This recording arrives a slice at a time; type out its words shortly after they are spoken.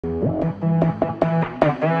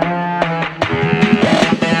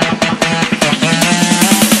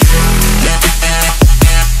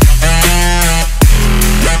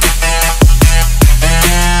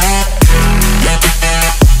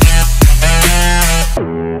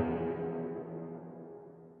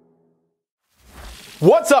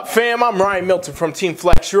What's up, fam? I'm Milton from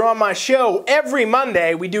TeamFFLEX. You're on my show every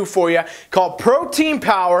Monday we do for you called Protein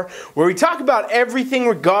Power, where we talk about everything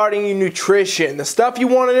regarding your nutrition, the stuff you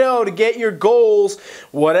want to know to get your goals,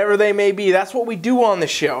 whatever they may be. That's what we do on the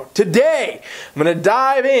show. Today, I'm going to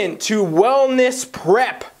dive into wellness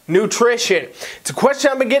prep nutrition. It's a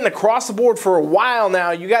question I've been getting across the board for a while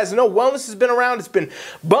now. You guys know wellness has been around. It's been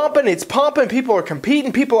bumping, it's pumping. People are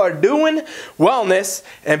competing. People are doing wellness.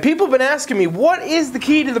 And people have been asking me, what is the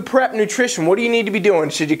key to the prep nutrition? What do you need to be doing?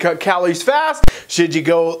 Should you cut calories fast? Should you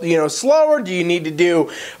go, slower? Do you need to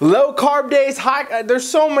do low carb days? High? There's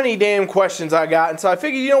so many damn questions I got. And so I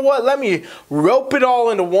figured, you know what? Let me rope it all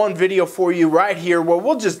into one video for you right here where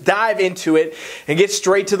we'll just dive into it and get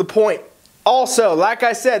straight to the point. Also, like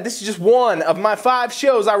I said, this is just one of my 5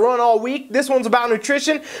 shows I run all week. This one's about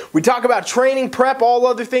nutrition. We talk about training, prep, all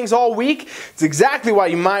other things all week. It's exactly why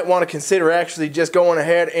you might want to consider actually just going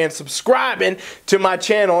ahead and subscribing to my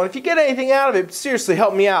channel. And if you get anything out of it, seriously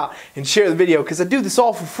help me out and share the video, because I do this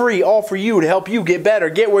all for free, all for you, to help you get better,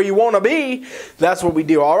 get where you want to be. That's what we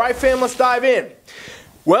do. All right, fam, let's dive in.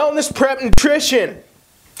 Wellness prep nutrition.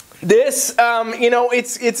 This,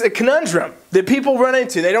 it's a conundrum that people run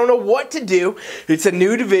into. They don't know what to do. It's a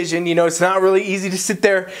new division. It's not really easy to sit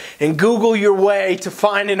there and Google your way to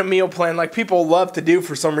finding a meal plan like people love to do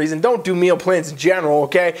for some reason. Don't do meal plans in general,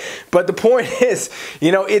 okay? But the point is,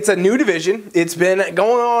 it's a new division. It's been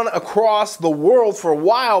going on across the world for a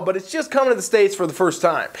while, but it's just coming to the States for the first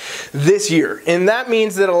time this year. And that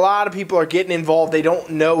means that a lot of people are getting involved. They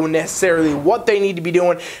don't know necessarily what they need to be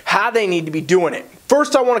doing, how they need to be doing it.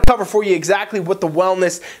 First, I want to cover for you exactly what the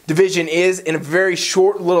wellness division is in a very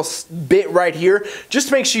short little bit right here, just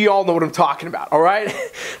to make sure you all know what I'm talking about, all right?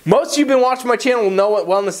 Most of you who've been watching my channel will know what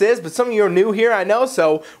wellness is, but some of you are new here, I know.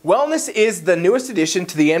 So wellness is the newest addition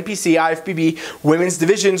to the NPC IFBB women's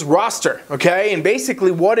division's roster, okay? And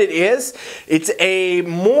basically what it is, it's a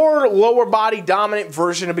more lower body dominant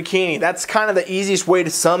version of bikini. That's kind of the easiest way to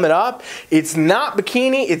sum it up. It's not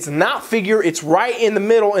bikini, it's not figure, it's right in the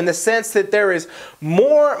middle in the sense that there is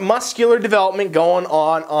more muscular development going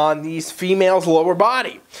on these females' lower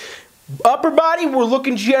body. Upper body, we're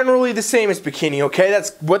looking generally the same as bikini, okay?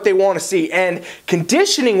 That's what they want to see. And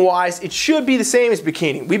conditioning-wise, it should be the same as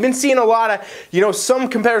bikini. We've been seeing a lot of, some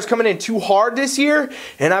competitors coming in too hard this year,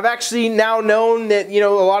 and I've actually now known that, a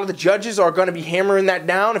lot of the judges are going to be hammering that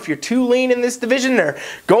down. If you're too lean in this division, they're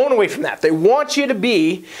going away from that. They want you to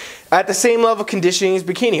be at the same level of conditioning as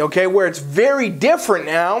bikini, okay? Where it's very different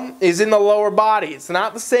now is in the lower body. It's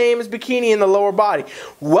not the same as bikini in the lower body.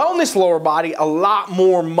 Wellness lower body, a lot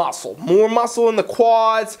more muscle. More muscle in the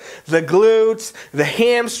quads, the glutes, the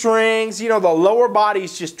hamstrings. The lower body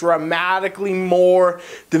is just dramatically more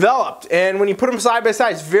developed. And when you put them side by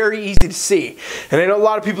side, it's very easy to see. And I know a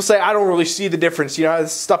lot of people say, I don't really see the difference.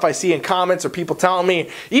 This stuff I see in comments or people telling me,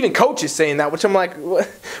 even coaches saying that, which I'm like,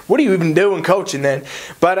 what are you even doing coaching then?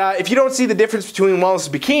 But if you don't see the difference between wellness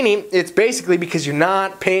and bikini, it's basically because you're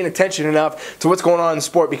not paying attention enough to what's going on in the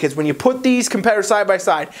sport. Because when you put these competitors side by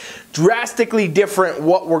side, drastically different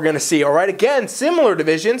what we're going to see, all right? Again, similar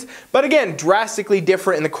divisions, but again, drastically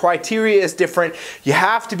different, and the criteria is different. You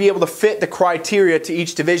have to be able to fit the criteria to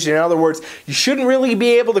each division. In other words, you shouldn't really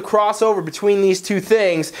be able to cross over between these two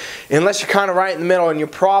things unless you're kind of right in the middle, and you're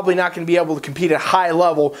probably not going to be able to compete at a high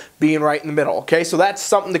level being right in the middle, okay? So that's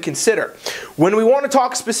something to consider. When we want to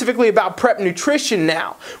talk specifically about prep nutrition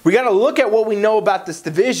now, we got to look at what we know about this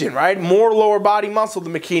division, right? More lower body muscle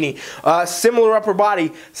than bikini, similar upper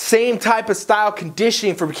body, same type of style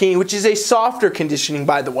conditioning for bikini, which is a softer conditioning,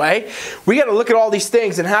 by the way. We got to look at all these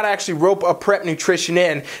things and how to actually rope a prep nutrition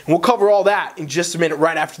in, and we'll cover all that in just a minute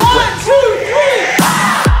right after the break. 1,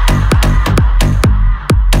 2, 3!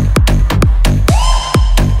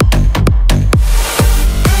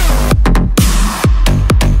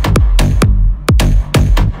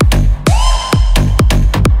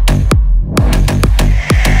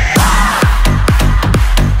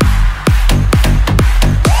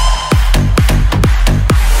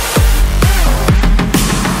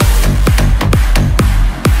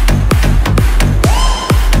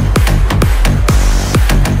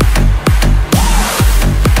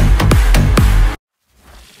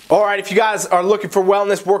 Alright, if you guys are looking for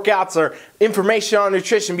wellness workouts or information on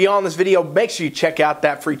nutrition beyond this video, make sure you check out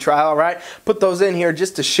that free trial, alright? Put those in here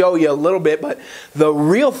just to show you a little bit, but the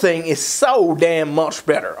real thing is so damn much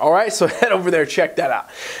better, alright? So head over there, check that out.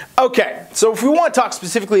 Okay, so if we want to talk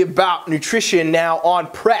specifically about nutrition now on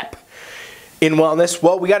prep, in wellness?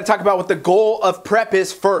 Well, we got to talk about what the goal of prep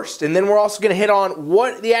is first, and then we're also going to hit on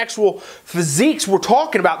what the actual physiques we're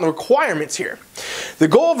talking about and the requirements here. The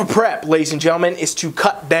goal of a prep, ladies and gentlemen, is to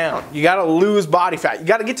cut down. You got to lose body fat. You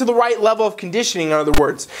got to get to the right level of conditioning, in other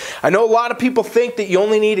words. I know a lot of people think that you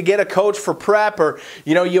only need to get a coach for prep, or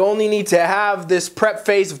you only need to have this prep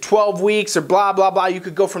phase of 12 weeks or blah, blah, blah. You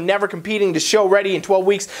could go from never competing to show ready in 12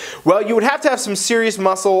 weeks. Well, you would have to have some serious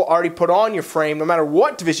muscle already put on your frame, no matter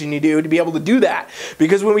what division you do, to be able to do that.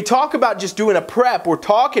 Because when we talk about just doing a prep, we're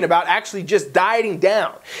talking about actually just dieting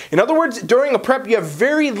down. In other words, during a prep, you have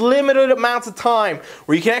very limited amounts of time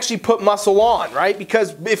where you can actually put muscle on, right?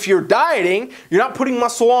 Because if you're dieting, you're not putting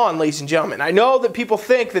muscle on, ladies and gentlemen. I know that people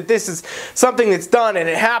think that this is something that's done and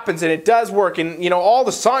it happens and it does work and, all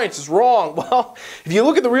the science is wrong. Well, if you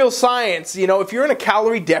look at the real science, if you're in a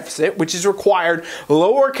calorie deficit, which is required,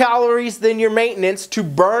 lower calories than your maintenance to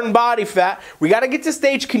burn body fat, we got to get to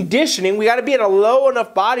stage conditioning. We got to be at a low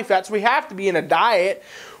enough body fat, so we have to be in a diet.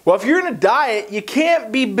 Well, if you're in a diet, you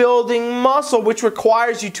can't be building muscle, which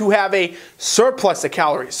requires you to have a surplus of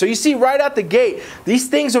calories. So you see right out the gate, these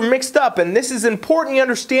things are mixed up, and this is important you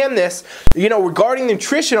understand this, regarding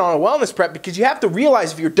nutrition on a wellness prep, because you have to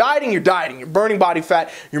realize if you're dieting, you're burning body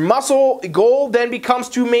fat. Your muscle goal then becomes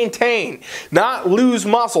to maintain, not lose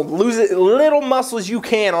muscle. Lose as little muscle as you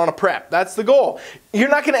can on a prep. That's the goal. You're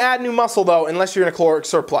not going to add new muscle, though, unless you're in a caloric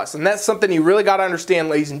surplus. And that's something you really got to understand,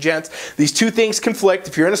 ladies and gents. These two things conflict.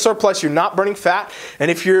 If you're in a surplus, you're not burning fat. And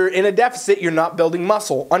if you're in a deficit, you're not building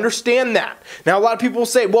muscle. Understand that. Now, a lot of people will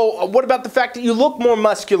say, well, what about the fact that you look more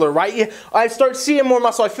muscular, right? I start seeing more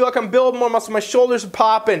muscle. I feel like I'm building more muscle. My shoulders are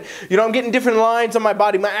popping. I'm getting different lines on my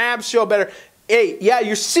body. My abs show better. Hey, yeah,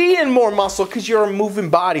 you're seeing more muscle because you're moving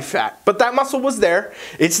body fat. But that muscle was there.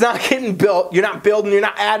 It's not getting built. You're not building. You're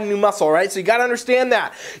not adding new muscle, right? So you got to understand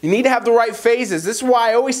that. You need to have the right phases. This is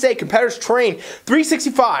why I always say competitors train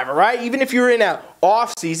 365, all right? Even if you're in a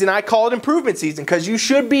off season, I call it improvement season, because you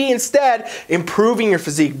should be instead improving your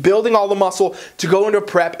physique, building all the muscle to go into a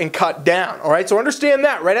prep and cut down, all right? So understand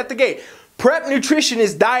that right at the gate. Prep nutrition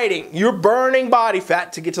is dieting. You're burning body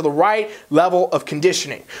fat to get to the right level of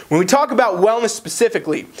conditioning. When we talk about wellness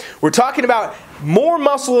specifically, we're talking about more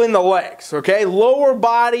muscle in the legs, okay? Lower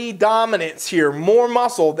body dominance here, more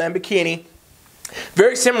muscle than bikini.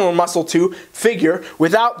 Very similar muscle to figure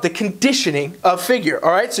without the conditioning of figure,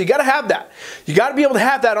 all right? So you got to have that. You got to be able to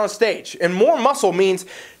have that on stage. And more muscle means,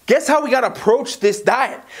 guess how we got to approach this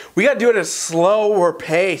diet? We got to do it at a slower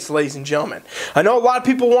pace, ladies and gentlemen. I know a lot of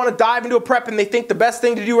people want to dive into a prep and they think the best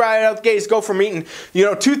thing to do right out of the gate is go from eating,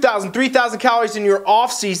 2,000, 3,000 calories in your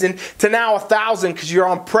off season to now 1,000 because you're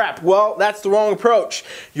on prep. Well, that's the wrong approach.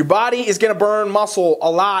 Your body is going to burn muscle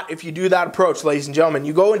a lot if you do that approach, ladies and gentlemen.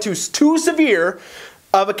 You go into too severe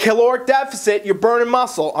of a caloric deficit, you're burning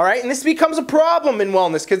muscle, all right? And this becomes a problem in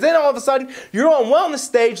wellness, because then all of a sudden, you're on wellness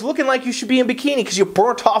stage looking like you should be in bikini because you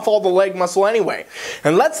burnt off all the leg muscle anyway.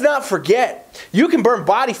 And let's not forget, you can burn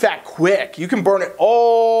body fat quick. You can burn it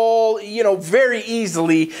all, very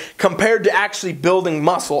easily compared to actually building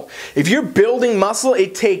muscle. If you're building muscle,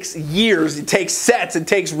 it takes years, it takes sets, it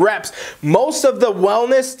takes reps. Most of the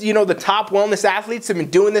wellness, the top wellness athletes have been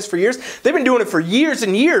doing this for years. They've been doing it for years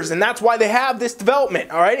and years, and that's why they have this development.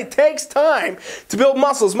 All right, it takes time to build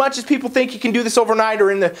muscle. As much as people think you can do this overnight or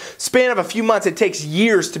in the span of a few months, it takes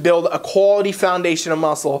years to build a quality foundation of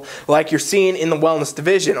muscle like you're seeing in the wellness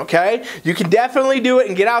division, okay? You can definitely do it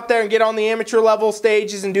and get out there and get on the amateur level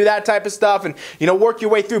stages and do that type of stuff and, work your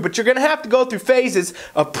way through. But you're going to have to go through phases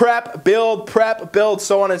of prep, build,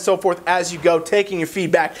 so on and so forth as you go, taking your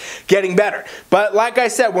feedback, getting better. But like I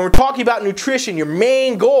said, when we're talking about nutrition, your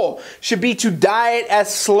main goal should be to diet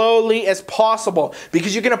as slowly as possible,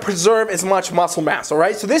 because you're going to preserve as much muscle mass, all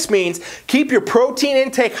right? So this means keep your protein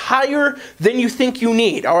intake higher than you think you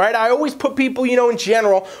need, all right? I always put people, in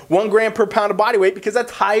general, 1 gram per pound of body weight, because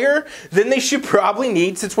that's higher than they should probably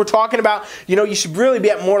need, since we're talking about, you should really be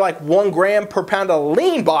at more like 1 gram per pound of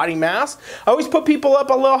lean body mass. I always put people up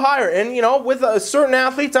a little higher, and, with certain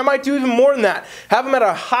athletes, I might do even more than that. Have them at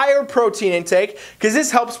a higher protein intake, because this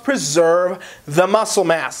helps preserve the muscle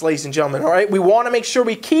mass, ladies and gentlemen, all right? We want to make sure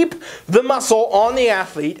we keep the muscle on the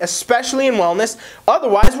athlete, especially in wellness.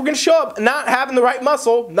 Otherwise, we're going to show up not having the right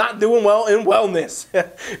muscle, not doing well in wellness.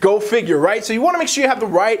 Go figure, right? So you want to make sure you have the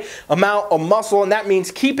right amount of muscle, and that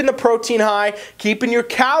means keeping the protein high, keeping your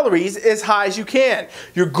calories as high as you can.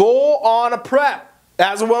 Your goal on a prep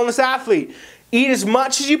as a wellness athlete Eat as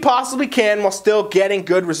much as you possibly can while still getting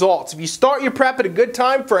good results. If you start your prep at a good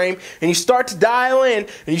time frame and you start to dial in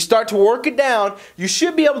and you start to work it down, you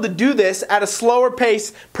should be able to do this at a slower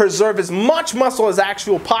pace, preserve as much muscle as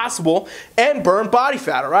actually possible, and burn body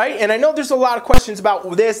fat, all right? And I know there's a lot of questions about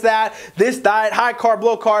this diet, high carb,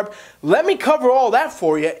 low carb. Let me cover all that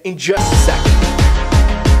for you in just a second.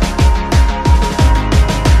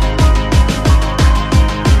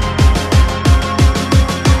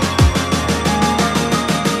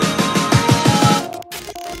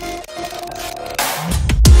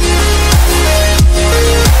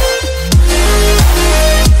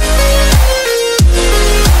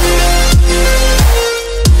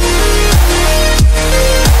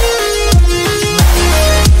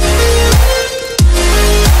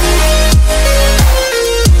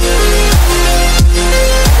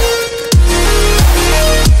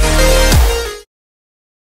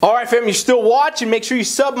 Alright fam, you're still watching, make sure you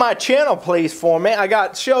sub my channel please for me. I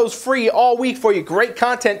got shows free all week for you, great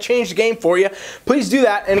content, change the game for you. Please do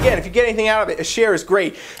that, and again, if you get anything out of it, a share is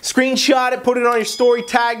great. Screenshot it, put it on your story,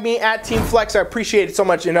 tag me at TeamFFLEX, I appreciate it so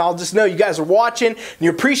much, and I'll just know you guys are watching, and you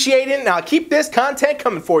appreciate it, and I'll keep this content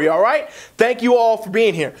coming for you, alright? Thank you all for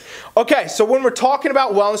being here. Okay, so when we're talking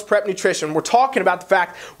about wellness prep nutrition, we're talking about the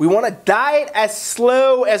fact we want to diet as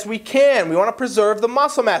slow as we can. We want to preserve the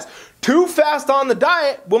muscle mass. Too fast on the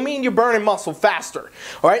diet will mean you're burning muscle faster.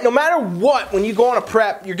 All right, no matter what, when you go on a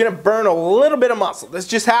prep, you're going to burn a little bit of muscle. This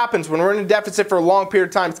just happens when we're in a deficit for a long period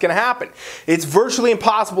of time. It's going to happen. It's virtually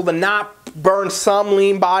impossible to not burn some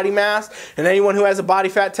lean body mass. And anyone who has a body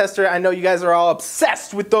fat tester, I know you guys are all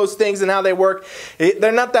obsessed with those things and how they work.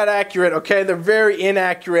 They're not that accurate, okay? They're very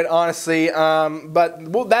inaccurate, honestly. But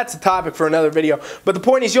well, that's a topic for another video. But the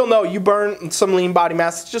point is, you'll know you burn some lean body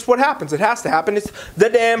mass. It's just what happens. It has to happen. It's the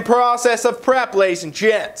damn process of prep, ladies and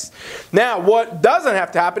gents. Now, what doesn't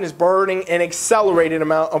have to happen is burning an accelerated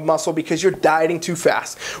amount of muscle because you're dieting too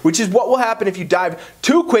fast, which is what will happen if you dive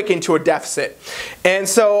too quick into a deficit. And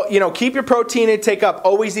so, you know, keep your protein intake up.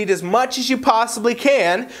 Always eat as much as you possibly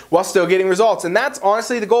can while still getting results. And that's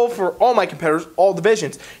honestly the goal for all my competitors, all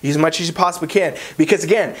divisions. Eat as much as you possibly can. Because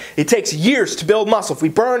again, it takes years to build muscle. If we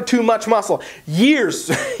burn too much muscle, years,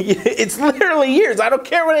 it's literally years. I don't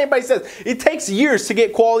care what anybody says. It takes years to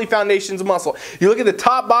get quality foundations of muscle. You look at the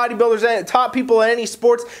top bodybuilders and top people in any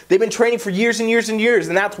sports, they've been training for years and years and years,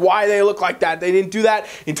 and that's why they look like that. They didn't do that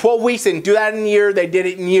in 12 weeks, they didn't do that in a year, they did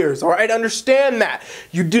it in years. All right, understand that.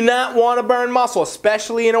 You do not want to burn muscle,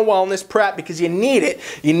 especially in a wellness prep, because you need it.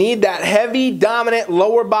 You need that heavy, dominant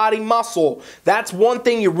lower body muscle. That's one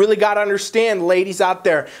thing you really got to understand, ladies out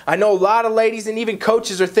there. I know a lot of ladies and even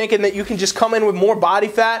coaches are thinking that you can just come in with more body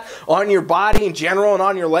fat on your body in general and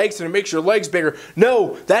on your legs and it makes your legs bigger.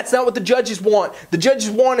 No, that's not what the judges want. The judges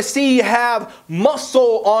want to see you have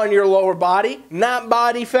muscle on your lower body, not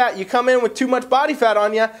body fat. You come in with too much body fat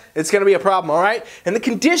on you, it's going to be a problem, all right? And the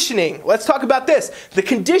conditioning, let's talk about this. The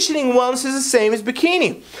conditioning wellness is the same as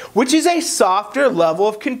bikini, which is a softer level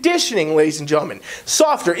of conditioning, ladies and gentlemen.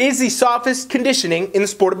 Softer is the softest conditioning in the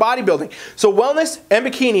sport of bodybuilding. So wellness and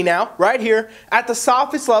bikini now, right here, at the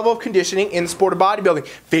softest level of conditioning in the sport of bodybuilding.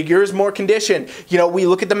 Figure is more conditioned. You know, we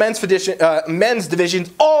look at the men's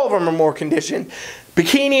divisions, all of them are more conditioned.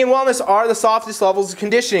 Bikini and wellness are the softest levels of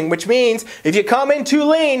conditioning, which means if you come in too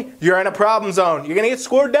lean, you're in a problem zone. You're going to get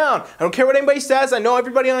scored down. I don't care what anybody says. I know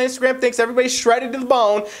everybody on Instagram thinks everybody's shredded to the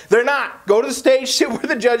bone. They're not. Go to the stage, sit where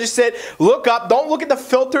the judges sit, look up. Don't look at the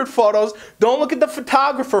filtered photos. Don't look at the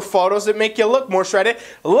photographer photos that make you look more shredded.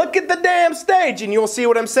 Look at the damn stage and you'll see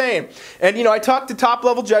what I'm saying. And you know, I talk to top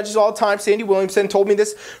level judges all the time. Sandy Williamson told me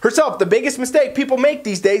this herself. The biggest mistake people make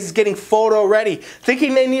these days is getting photo ready,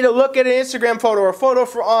 thinking they need to look at an Instagram photo or photo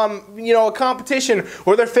for you know, a competition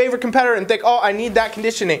or their favorite competitor and think, oh, I need that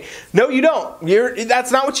conditioning. No, you don't.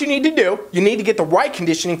 That's not what you need to do. You need to get the right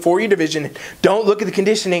conditioning for your division. Don't look at the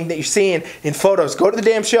conditioning that you're seeing in photos. Go to the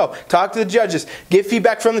damn show. Talk to the judges. Get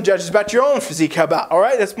feedback from the judges about your own physique. How about? All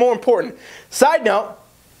right, that's more important. Side note,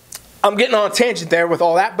 I'm getting on a tangent there with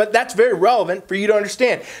all that, but that's very relevant for you to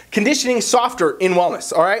understand. Conditioning is softer in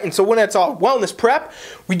wellness, all right? And so when it's all wellness prep,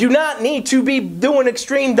 we do not need to be doing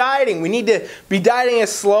extreme dieting. We need to be dieting at a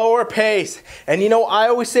slower pace. And you know, I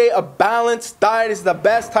always say a balanced diet is the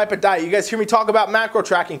best type of diet. You guys hear me talk about macro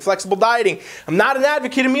tracking, flexible dieting. I'm not an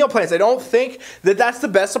advocate of meal plans. I don't think that that's the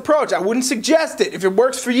best approach. I wouldn't suggest it. If it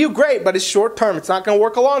works for you, great, but it's short term. It's not going to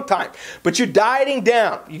work a long time. But you're dieting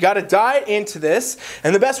down. You got to diet into this,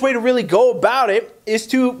 and the best way to really go about it is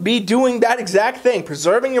to be doing that exact thing,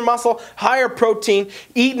 preserving your muscle, higher protein,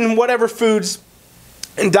 eating whatever foods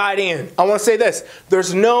and dieting in. I want to say this.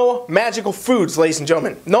 There's no magical foods, ladies and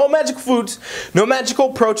gentlemen. No magical foods, no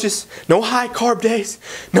magical approaches, no high carb days,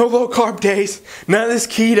 no low carb days, none of this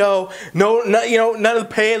keto, none of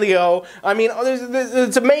the paleo. I mean,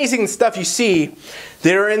 it's amazing stuff you see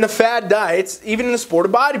that are in the fad diets, even in the sport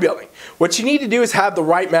of bodybuilding. What you need to do is have the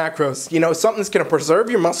right macros. Something that's going to preserve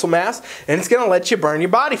your muscle mass and it's going to let you burn your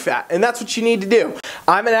body fat. And that's what you need to do.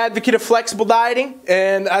 I'm an advocate of flexible dieting,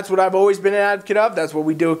 and that's what I've always been an advocate of. That's what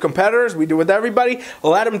we do with competitors. We do with everybody.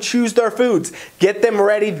 Let them choose their foods. Get them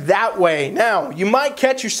ready that way. Now, you might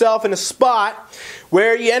catch yourself in a spot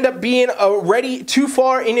where you end up being ready too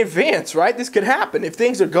far in advance, right? This could happen if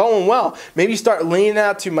things are going well. Maybe you start leaning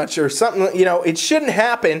out too much or something. It shouldn't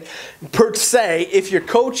happen per se if your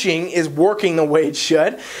coaching is working the way it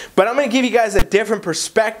should. But I'm going to give you guys a different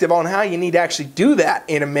perspective on how you need to actually do that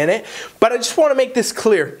in a minute. But I just want to make this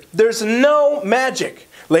clear. There's no magic,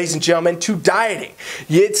 ladies and gentlemen, to dieting.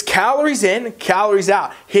 It's calories in, calories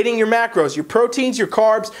out. Hitting your macros, your proteins, your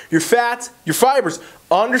carbs, your fats, your fibers.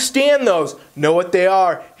 Understand those. Know what they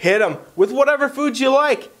are. Hit them with whatever foods you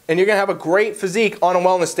like. And you're going to have a great physique on a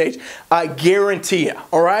wellness stage. I guarantee you.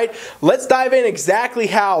 All right? Let's dive in exactly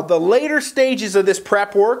how the later stages of this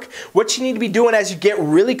prep work, what you need to be doing as you get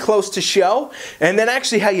really close to show, and then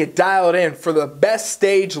actually how you dial it in for the best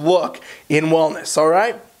stage look in wellness. All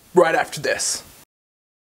right? Right after this.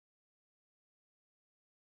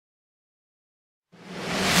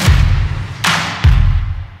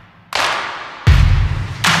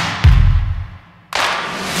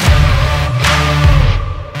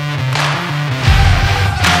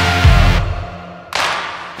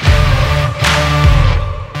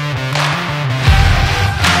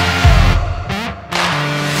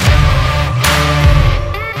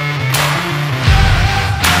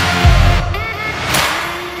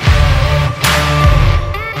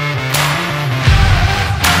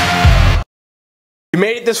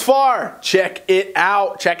 Made it this far, check it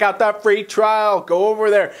out. Check out that free trial. Go over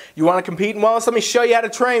there. You want to compete in wellness? Let me show you how to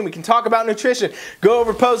train. We can talk about nutrition. Go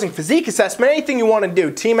over posing, physique assessment, anything you want to do.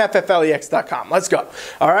 TeamFFLEX.com. Let's go.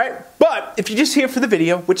 All right? But if you're just here for the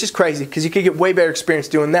video, which is crazy because you could get way better experience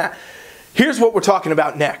doing that, here's what we're talking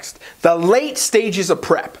about next. The late stages of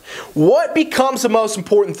prep. What becomes the most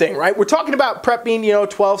important thing, right? We're talking about prep being,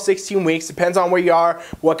 12, 16 weeks. Depends on where you are,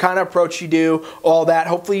 what kind of approach you do, all that.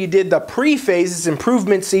 Hopefully you did the pre-phases,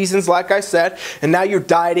 improvement seasons, like I said, and now you're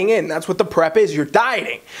dieting in. That's what the prep is. You're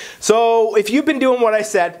dieting. So if you've been doing what I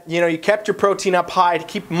said, you kept your protein up high to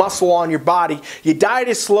keep muscle on your body, you diet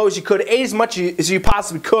as slow as you could, ate as much as you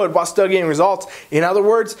possibly could while still getting results, in other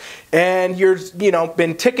words, and you're,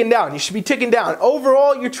 been ticking down. You should be ticking down.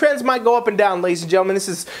 Overall, your trends might go up and down, ladies and gentlemen.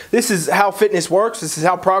 This is how fitness works. This is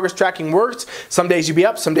how progress tracking works. Some days you be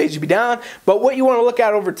up, some days you be down. But what you want to look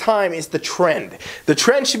at over time is the trend. The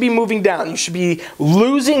trend should be moving down. You should be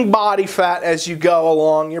losing body fat as you go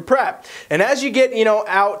along your prep. And as you get,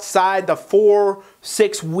 outside the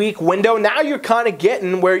 4-6 week window, now you're kind of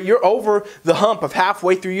getting where you're over the hump of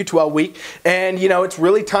halfway through your 12 week, and it's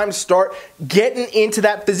really time to start getting into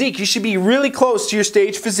that physique. You should be really close to your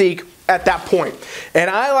stage physique at that point. And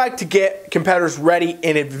I like to get competitors ready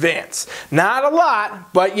in advance. Not a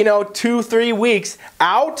lot, but 2-3 weeks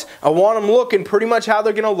out, I want them looking pretty much how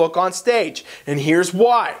they're going to look on stage. And here's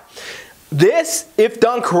why. This, if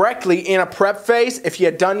done correctly in a prep phase, if you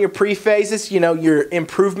had done your pre-phases, your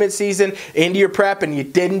improvement season into your prep and you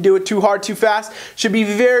didn't do it too hard, too fast, should be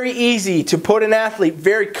very easy to put an athlete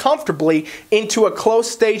very comfortably into a close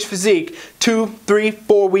stage physique 2, 3,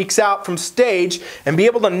 4 weeks out from stage and be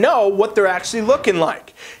able to know what they're actually looking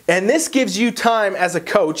like. And this gives you time as a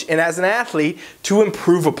coach and as an athlete to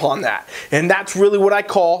improve upon that. And that's really what I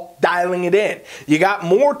call dialing it in. You got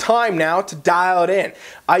more time now to dial it in.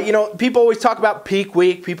 People always talk about peak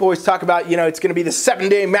week. People always talk about, it's going to be the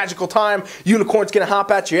 7-day magical time. Unicorn's going to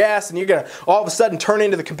hop out your ass and you're going to all of a sudden turn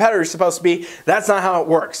into the competitor you're supposed to be. That's not how it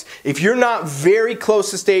works. If you're not very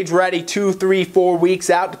close to stage ready 2, 3, 4 weeks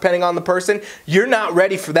out, depending on the person, you're not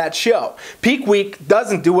ready for that show. Peak week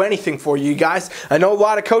doesn't do anything for you guys. I know a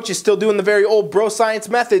lot of coaches still doing the very old bro science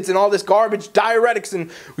methods and all this garbage, diuretics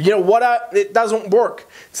and it doesn't work.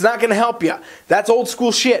 It's not going to help you. That's old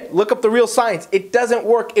school shit. Look up the real science. It doesn't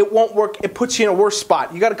work. It won't work. It puts you in a worse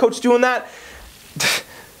spot. You got a coach doing that?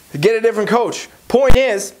 Get a different coach. Point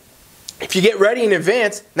is, If you get ready in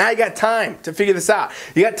advance, now you got time to figure this out.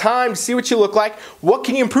 You got time to see what you look like. What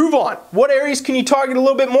can you improve on? What areas can you target a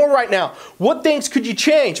little bit more right now? What things could you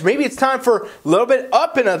change? Maybe it's time for a little bit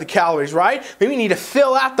upping of the calories, right? Maybe you need to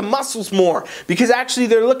fill out the muscles more because actually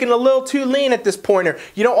they're looking a little too lean at this point. Or,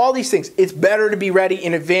 you know, all these things. It's better to be ready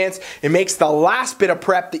in advance. It makes the last bit of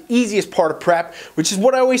prep the easiest part of prep, which is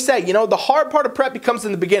what I always say. You know, the hard part of prep becomes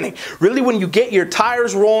in the beginning. Really, when you get your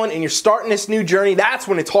tires rolling and you're starting this new journey, that's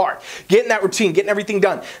when it's hard. Getting that routine, getting everything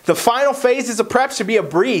done. The final phases of prep should be a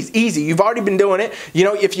breeze, easy. You've already been doing it. You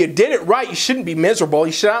know, if you did it right, you shouldn't be miserable.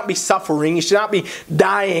 You should not be suffering. You should not be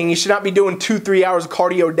dying. You should not be doing 2-3 hours of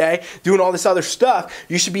cardio a day, doing all this other stuff.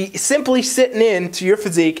 You should be simply sitting into your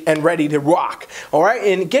physique and ready to rock. All right,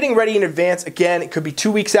 and getting ready in advance, again, it could be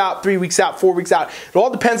 2 weeks out, 3 weeks out, 4 weeks out. It all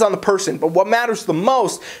depends on the person, but what matters the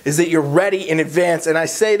most is that you're ready in advance, and I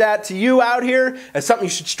say that to you out here as something you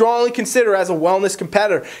should strongly consider as a wellness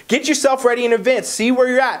competitor. Get yourself ready in advance. See where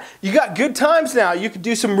you're at. You got good times now. You could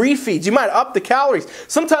do some refeeds. You might up the calories.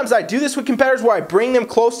 Sometimes I do this with competitors where I bring them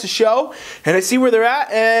close to show and I see where they're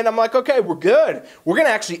at and I'm like, okay, we're good. We're going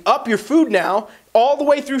to actually up your food now all the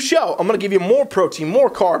way through show. I'm going to give you more protein, more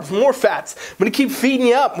carbs, more fats. I'm going to keep feeding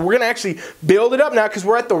you up. We're going to actually build it up now because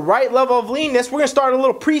we're at the right level of leanness. We're going to start a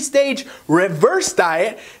little pre-stage reverse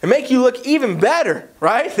diet and make you look even better,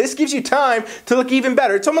 right? This gives you time to look even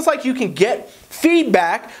better. It's almost like you can get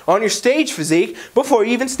feedback on your stage physique before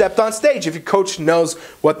you even stepped on stage if your coach knows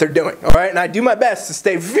what they're doing, all right? And I do my best to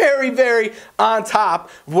stay very, very on top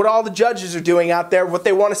of what all the judges are doing out there, what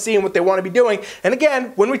they want to see and what they want to be doing. And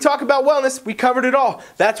again, when we talk about wellness, we covered it all.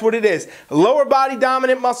 That's what it is. Lower body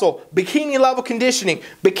dominant muscle, bikini level conditioning,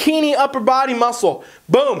 bikini upper body muscle.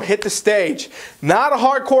 Boom, hit the stage. Not a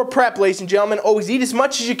hardcore prep, ladies and gentlemen. Always eat as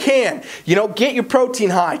much as you can. You know, get your protein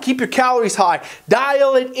high, keep your calories high,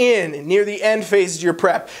 dial it in near the end phases of your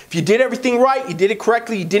prep. If you did everything right, you did it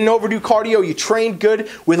correctly, you didn't overdo cardio, you trained good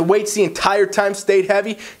with weights the entire time, stayed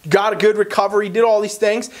heavy, got a good recovery, did all these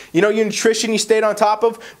things, you know, your nutrition you stayed on top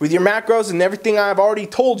of with your macros and everything I've already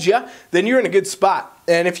told you, then you're in a good spot.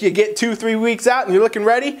 And if you get 2-3 weeks out and you're looking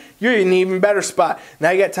ready, you're in an even better spot. Now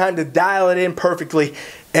you got time to dial it in perfectly.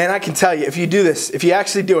 And I can tell you, if you do this, if you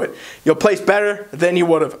actually do it, you'll place better than you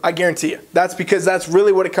would have. I guarantee you. That's because that's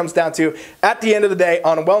really what it comes down to at the end of the day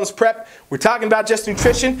on a wellness prep. We're talking about just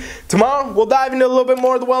nutrition. Tomorrow, we'll dive into a little bit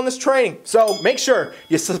more of the wellness training. So make sure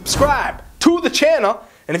you subscribe to the channel.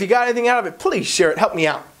 And if you got anything out of it, please share it. Help me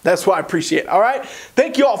out. That's why I appreciate it. All right?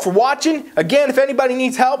 Thank you all for watching. Again, if anybody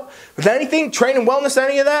needs help with anything, training, wellness,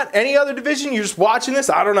 any of that, any other division, you're just watching this,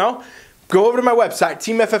 I don't know, go over to my website,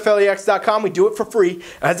 TeamFFLEX.com. We do it for free.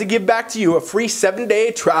 As a give back to you, a free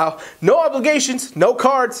 7-day trial. No obligations, no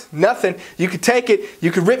cards, nothing. You could take it,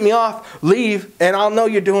 you could rip me off, leave, and I'll know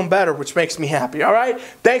you're doing better, which makes me happy. All right?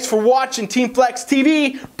 Thanks for watching TeamFFLEX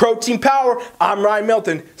TV, Protein Power. I'm Ryan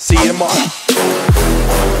Milton. See you tomorrow.